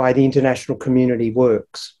not the way the international community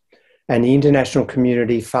works. And the international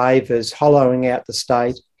community favours hollowing out the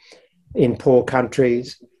state in poor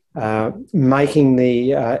countries, making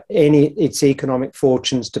its economic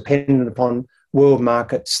fortunes dependent upon world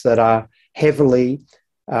markets that are heavily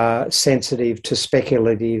sensitive to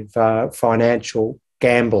speculative financial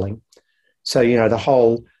gambling. So, the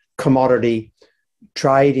whole commodity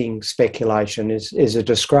trading speculation is a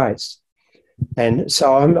disgrace. And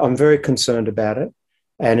so I'm very concerned about it.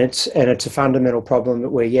 And it's a fundamental problem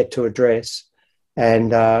that we're yet to address.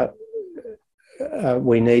 And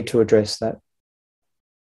we need to address that.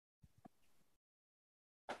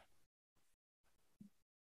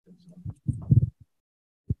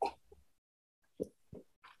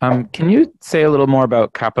 Can you say a little more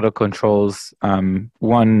about capital controls?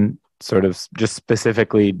 One, sort of just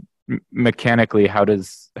specifically mechanically, how do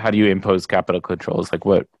you impose capital controls? Like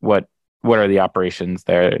what are the operations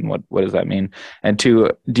there, and what does that mean? And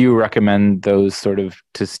two, do you recommend those sort of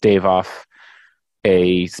to stave off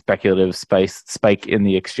a speculative spike in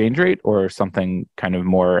the exchange rate, or something kind of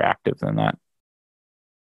more active than that?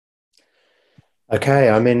 Okay,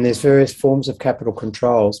 I mean, there's various forms of capital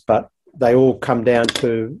controls, but they all come down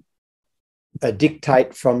to a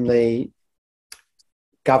dictate from the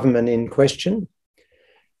government in question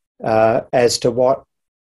as to what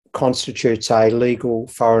constitutes a legal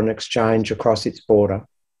foreign exchange across its border.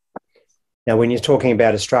 Now, when you're talking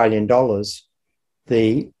about Australian dollars,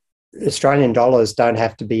 the Australian dollars don't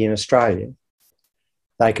have to be in Australia.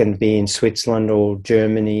 They can be in Switzerland or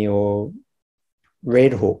Germany or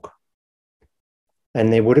Red Hook.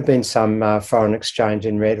 And there would have been some foreign exchange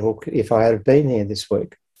in Red Hook if I had been here this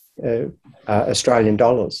week, Australian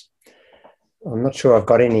dollars. I'm not sure I've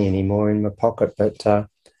got any anymore in my pocket, but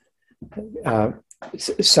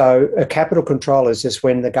so a capital control is just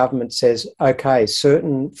when the government says, okay,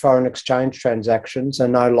 certain foreign exchange transactions are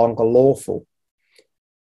no longer lawful,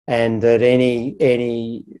 and that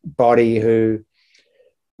any body who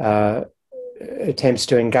attempts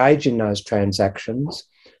to engage in those transactions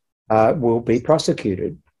will be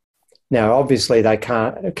prosecuted. Now, obviously, they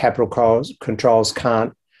can't. Capital controls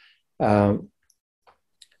can't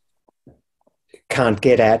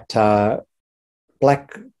get at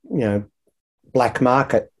black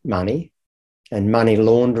market money and money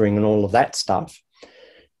laundering and all of that stuff,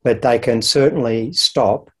 but they can certainly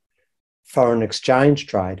stop foreign exchange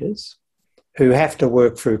traders who have to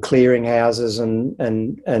work through clearinghouses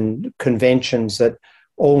and conventions that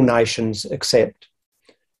all nations accept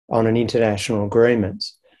on an international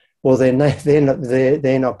agreements. Well, they're not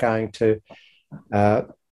going to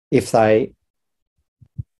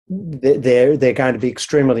they're going to be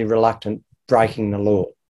extremely reluctant breaking the law.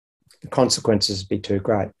 The consequences would be too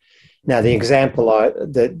great. Now,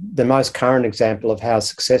 the most current example of how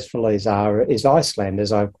successful these are is Iceland,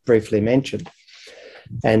 as I briefly mentioned.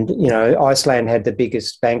 And, Iceland had the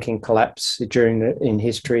biggest banking collapse in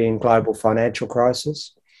history in global financial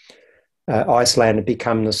crisis. Iceland had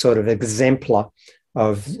become the sort of exemplar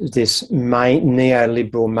of this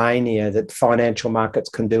neoliberal mania that financial markets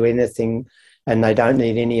can do anything and they don't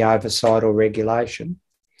need any oversight or regulation.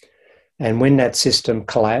 And when that system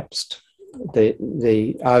collapsed,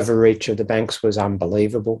 the overreach of the banks was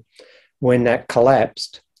unbelievable. When that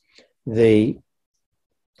collapsed, the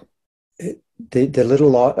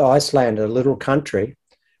little Iceland, a little country,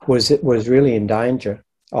 was really in danger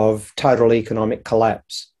of total economic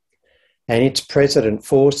collapse. And its president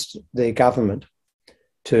forced the government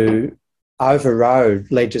to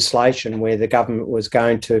overrode legislation where the government was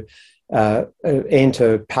going to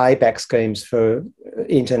enter payback schemes for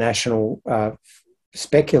international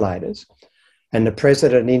speculators. And the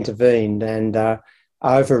president intervened and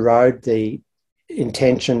overrode the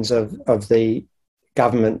intentions of the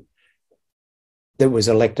government that was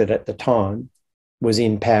elected at the time, was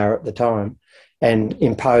in power at the time, and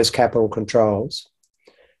imposed capital controls.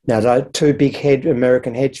 Now, the two big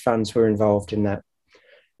American hedge funds were involved in that,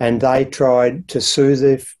 and they tried to sue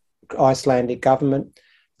the Icelandic government.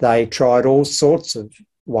 They tried all sorts of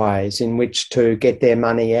ways in which to get their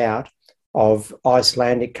money out of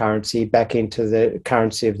Icelandic currency back into the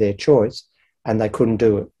currency of their choice, and they couldn't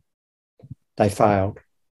do it. They failed.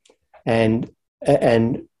 And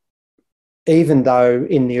even though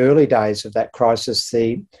in the early days of that crisis,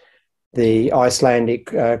 the Icelandic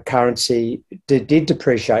currency did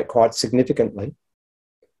depreciate quite significantly,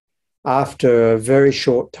 after a very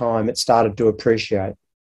short time, it started to appreciate.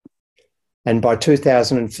 And by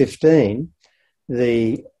 2015,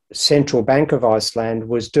 the Central Bank of Iceland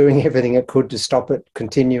was doing everything it could to stop it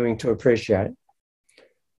continuing to appreciate,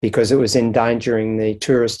 because it was endangering the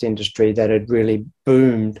tourist industry that had really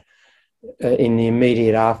boomed in the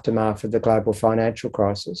immediate aftermath of the global financial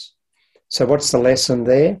crisis. So what's the lesson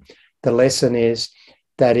there? The lesson is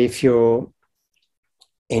that if you're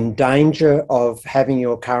in danger of having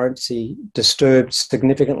your currency disturbed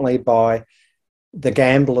significantly by the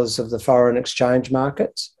gamblers of the foreign exchange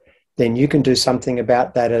markets, then you can do something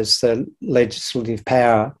about that as the legislative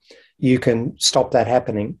power. You can stop that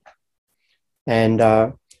happening. And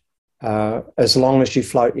as long as you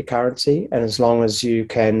float your currency and as long as you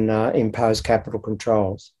can impose capital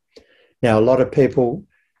controls. Now, a lot of people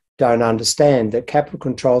don't understand that capital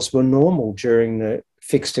controls were normal during the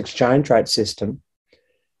fixed exchange rate system.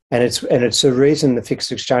 And it's the reason the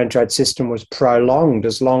fixed exchange rate system was prolonged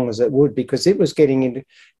as long as it would, because it was getting into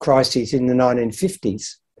crises in the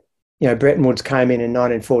 1950s. Bretton Woods came in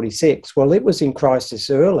 1946. Well, it was in crisis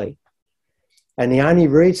early. And the only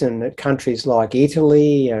reason that countries like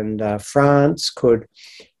Italy and France could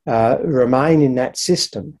remain in that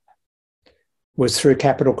system was through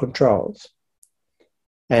capital controls.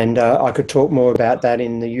 And I could talk more about that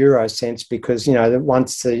in the Euro sense, because,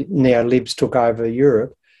 once the neolibs took over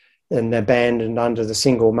Europe, and abandoned under the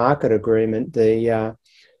single market agreement the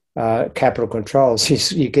capital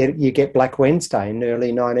controls, you get Black Wednesday in the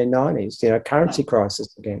early 1990s, currency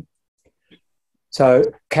crisis again. So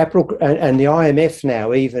capital, and the IMF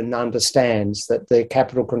now even understands that the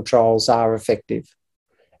capital controls are effective,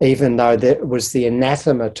 even though that was the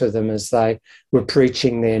anathema to them as they were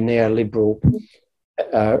preaching their neoliberal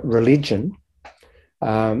religion.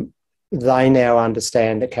 They now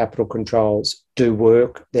understand that capital controls do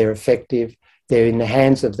work, they're effective, they're in the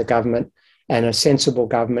hands of the government, And a sensible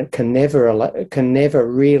government can never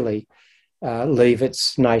really leave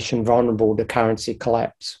its nation vulnerable to currency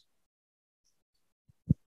collapse.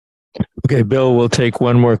 Okay, Bill, we'll take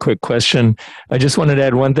one more quick question. I just wanted to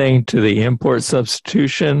add one thing to the import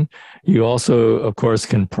substitution. You also, of course,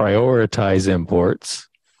 can prioritize imports.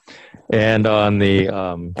 And on the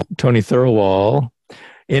Tony Thirlwall,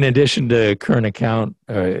 in addition to current account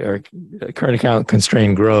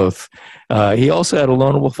constrained growth, he also had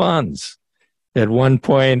loanable funds. At one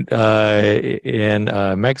point in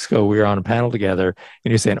Mexico, we were on a panel together,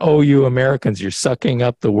 and you're saying, "Oh, you Americans, you're sucking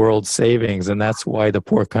up the world's savings, and that's why the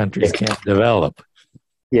poor countries can't develop."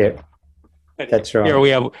 Yeah, that's right. Here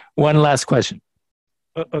we have one last question.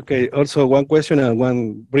 Okay, also one question and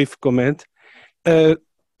one brief comment. Yes,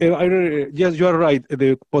 you are right.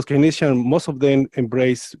 The post-Keynesian, most of them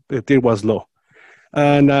embrace the Thirlwall's law.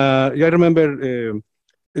 And I remember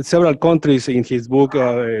several countries in his book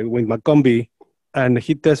with Maccombie, and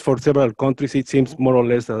he tests for several countries. It seems more or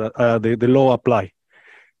less the law apply.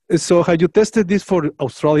 So have you tested this for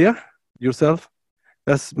Australia yourself?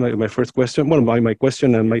 That's my first question. Well, my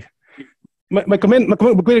question and my comment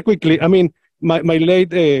very quickly. I mean, my late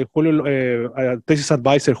thesis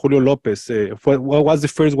advisor, Julio Lopez, was the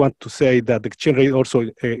first one to say that the exchange rate also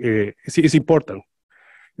is important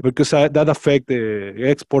because that affects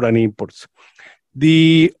export and imports.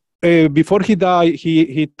 Before he died,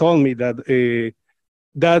 he told me that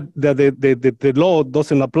the law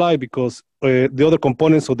doesn't apply because the other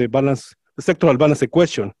components of the sectoral balance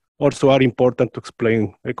equation also are important to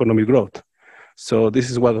explain economic growth. So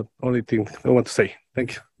this is the only thing I want to say.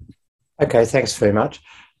 Thank you. Okay, thanks very much.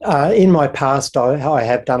 In my past, I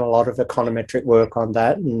have done a lot of econometric work on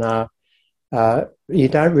that, and you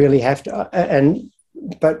don't really have to.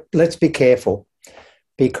 But let's be careful,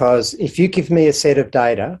 because if you give me a set of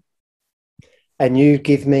data and you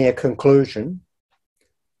give me a conclusion,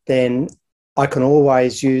 then I can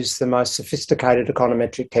always use the most sophisticated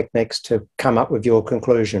econometric techniques to come up with your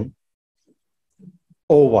conclusion.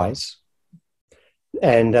 Always.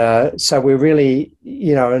 And so we're really,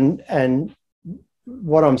 and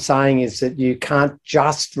what I'm saying is that you can't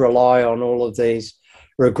just rely on all of these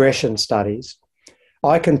regression studies.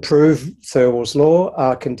 I can prove Thirlwall's law.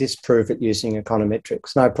 I can disprove it using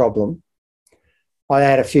econometrics, no problem. I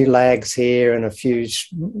add a few lags here and a few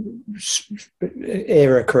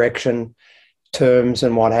error correction terms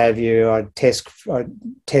and what have you. I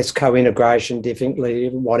test co-integration differently,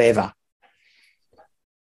 whatever.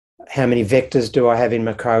 How many vectors do I have in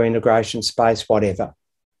my co-integration space, whatever.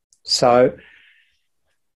 So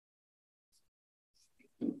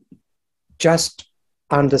just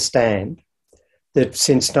understand that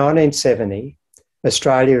since 1970,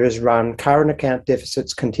 Australia has run current account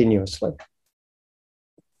deficits continuously.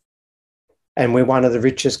 And we're one of the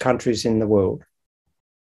richest countries in the world.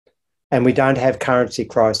 And we don't have currency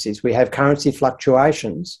crises. We have currency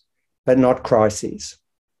fluctuations, but not crises.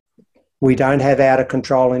 We don't have out of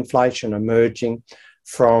control inflation emerging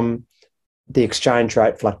from the exchange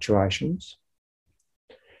rate fluctuations.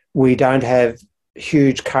 We don't have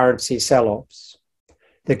huge currency sell-offs.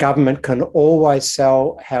 The government can always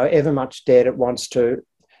sell however much debt it wants to.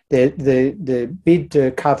 The bid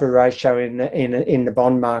to cover ratio in the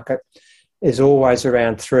bond market is always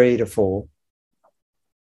around 3 to 4.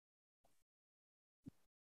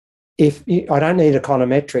 I don't need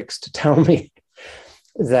econometrics to tell me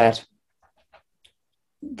that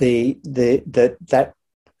that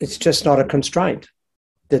it's just not a constraint.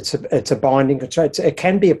 It's a binding constraint. It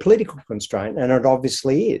can be a political constraint, and it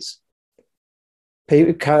obviously is.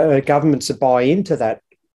 Governments that buy into that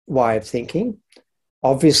way of thinking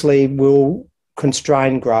obviously will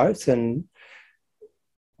constrain growth and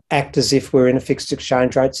act as if we're in a fixed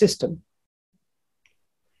exchange rate system.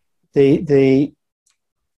 The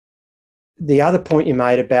other point you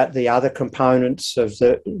made about the other components of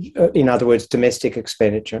in other words, domestic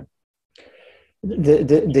expenditure,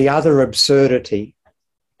 the other absurdity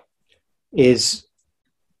is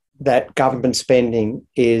that government spending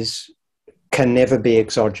can never be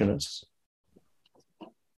exogenous.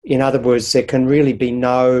 In other words, there can really be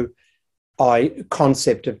no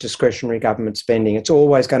concept of discretionary government spending. It's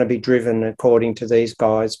always going to be driven, according to these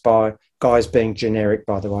guys, by guys being generic,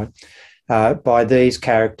 by the way, by these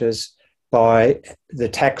characters, by the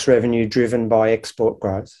tax revenue driven by export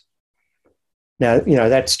growth. Now,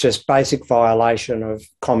 that's just basic violation of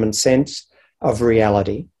common sense, of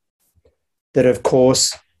reality, that, of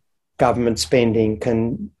course, government spending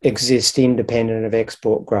can exist independent of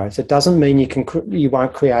export growth. It doesn't mean you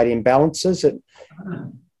won't create imbalances. It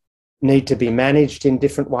need to be managed in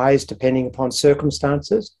different ways depending upon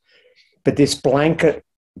circumstances. But this blanket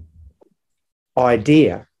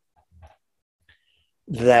idea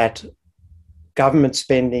that government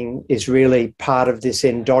spending is really part of this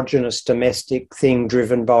endogenous domestic thing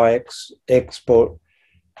driven by export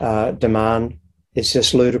demand is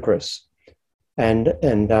just ludicrous. And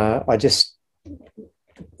I've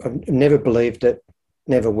never believed it,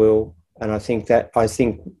 never will. And I think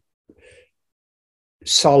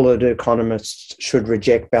solid economists should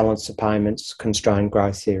reject balance of payments, constrained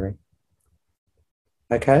growth theory.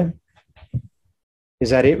 Okay? Is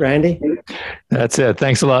that it, Randy? That's it.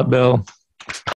 Thanks a lot, Bill.